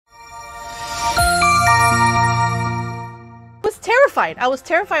terrified. I was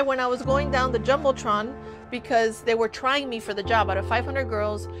terrified when I was going down the Jumbotron because they were trying me for the job. Out of 500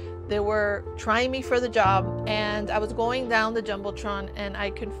 girls, they were trying me for the job, and I was going down the Jumbotron, and I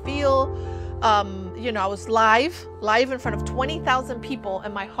could feel, you know, I was live in front of 20,000 people,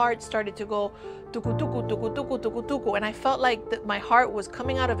 and my heart started to go tuku tuku tuku tuku tuku tuku, and I felt like that my heart was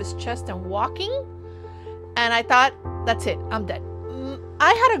coming out of his chest and walking, and I thought, that's it, I'm dead.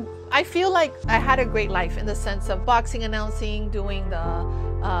 I feel like I had a great life in the sense of boxing announcing, doing the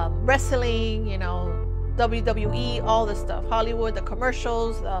wrestling, you know, WWE, all this stuff, Hollywood, the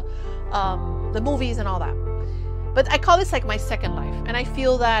commercials, the movies and all that. But I call this like my second life. And I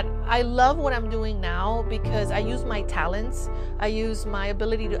feel that I love what I'm doing now because I use my talents. I use my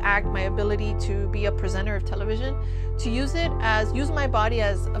ability to act, my ability to be a presenter of television, to use my body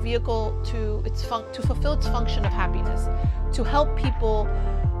as a vehicle to fulfill its function of happiness, to help people,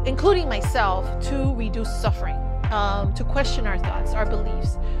 including myself, to reduce suffering, to question our thoughts, our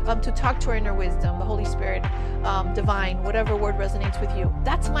beliefs, to talk to our inner wisdom, the Holy Spirit, divine, whatever word resonates with you.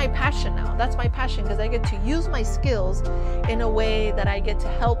 That's my passion now. That's my passion because I get to use my skills in a way that I get to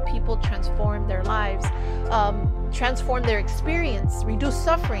help people transform their lives, transform their experience, reduce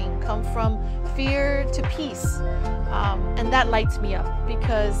suffering, come from fear to peace. And that lights me up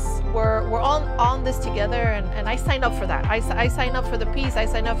because we're all on this together, and I sign up for that. I sign up for the peace. I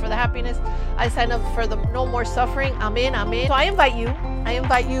sign up for the happiness. I sign up for the no more suffering. Amen, amen. So I invite you to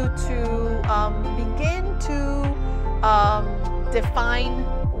begin to define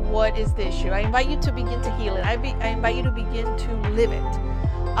what is the issue. I invite you to begin to heal it. I invite you to begin to live it,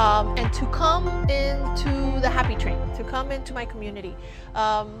 and to come into the happy train, to come into my community.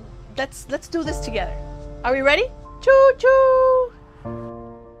 Let's do this together. Are we ready? Choo choo!